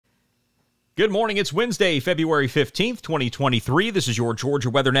Good morning. It's Wednesday, February 15th, 2023. This is your Georgia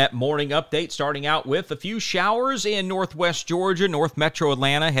WeatherNet morning update, starting out with a few showers in northwest Georgia, north metro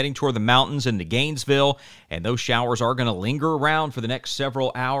Atlanta, heading toward the mountains into Gainesville. And those showers are going to linger around for the next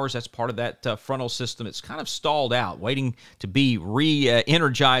several hours. That's part of that frontal system. It's kind of stalled out, waiting to be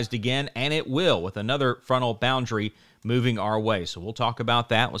re-energized again, and it will with another frontal boundary moving our way. So we'll talk about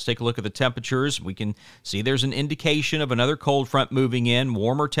that. Let's take a look at the temperatures. We can see there's an indication of another cold front moving in.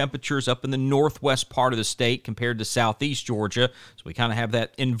 Warmer temperatures up in the northwest part of the state compared to southeast Georgia. So we kind of have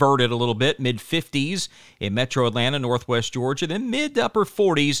that inverted a little bit. Mid-50s in metro Atlanta, northwest Georgia, then mid to upper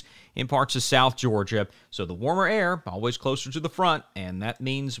 40s in parts of south Georgia. So the warmer air always closer to the front, and that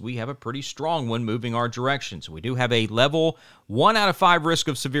means we have a pretty strong one moving our direction. So we do have a level 1 out of 5 risk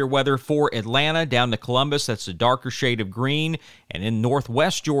of severe weather for Atlanta down to Columbus. That's a darker shade of green. And in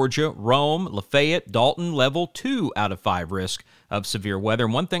northwest Georgia, Rome, Lafayette, Dalton, level 2 out of 5 risk of severe weather.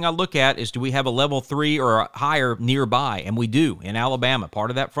 And one thing I look at is, do we have a level 3 or higher nearby? And we do in Alabama, part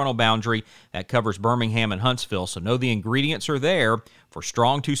of that frontal boundary that covers Birmingham and Huntsville. So know the ingredients are there for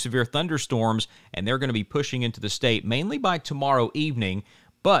strong to severe thunderstorms, and they're going to be pushing into the state mainly by tomorrow evening.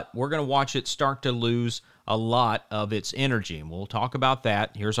 But we're going to watch it start to lose a lot of its energy, and we'll talk about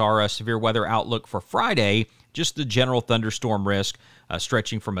that. Here's our severe weather outlook for Friday. Just the general thunderstorm risk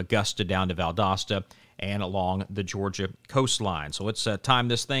stretching from Augusta down to Valdosta and along the Georgia coastline. So let's time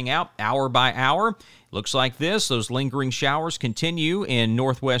this thing out hour by hour. Looks like this. Those lingering showers continue in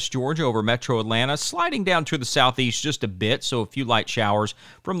northwest Georgia over metro Atlanta, sliding down to the southeast just a bit, so a few light showers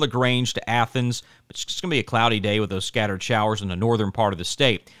from LaGrange to Athens. But it's just going to be a cloudy day with those scattered showers in the northern part of the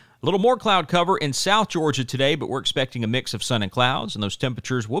state. A little more cloud cover in south Georgia today, but we're expecting a mix of sun and clouds, and those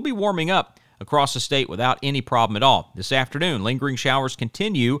temperatures will be warming up across the state without any problem at all. This afternoon, lingering showers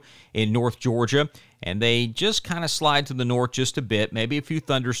continue in north Georgia, and they just kind of slide to the north just a bit, maybe a few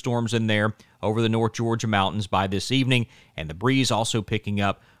thunderstorms in there over the north Georgia mountains by this evening, and the breeze also picking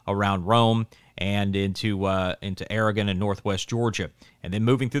up around Rome and into Aragon and northwest Georgia. And then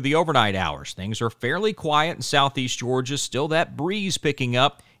moving through the overnight hours, things are fairly quiet in southeast Georgia, still that breeze picking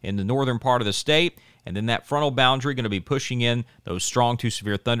up in the northern part of the state, and then that frontal boundary going to be pushing in those strong to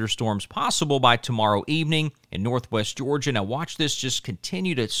severe thunderstorms possible by tomorrow evening in northwest Georgia. Now watch this just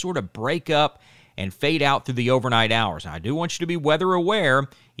continue to sort of break up and fade out through the overnight hours. Now, I do want you to be weather aware,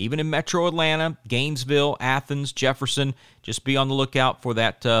 even in metro Atlanta, Gainesville, Athens, Jefferson. Just be on the lookout for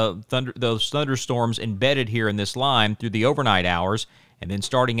that those thunderstorms embedded here in this line through the overnight hours. And then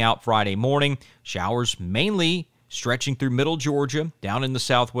starting out Friday morning, showers mainly stretching through middle Georgia, down in the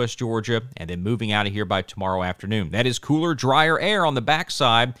southwest Georgia, and then moving out of here by tomorrow afternoon. That is cooler, drier air on the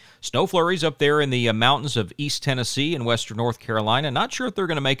backside. Snow flurries up there in the mountains of East Tennessee and western North Carolina. Not sure if they're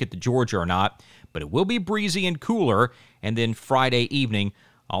going to make it to Georgia or not, but it will be breezy and cooler. And then Friday evening,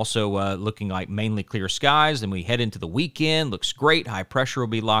 also looking like mainly clear skies. Then we head into the weekend. Looks great. High pressure will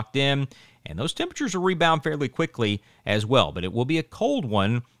be locked in, and those temperatures will rebound fairly quickly as well. But it will be a cold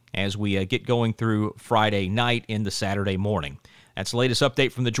one as we get going through Friday night into Saturday morning. That's the latest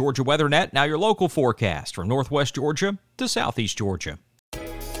update from the Georgia WeatherNet. Now your local forecast from northwest Georgia to southeast Georgia.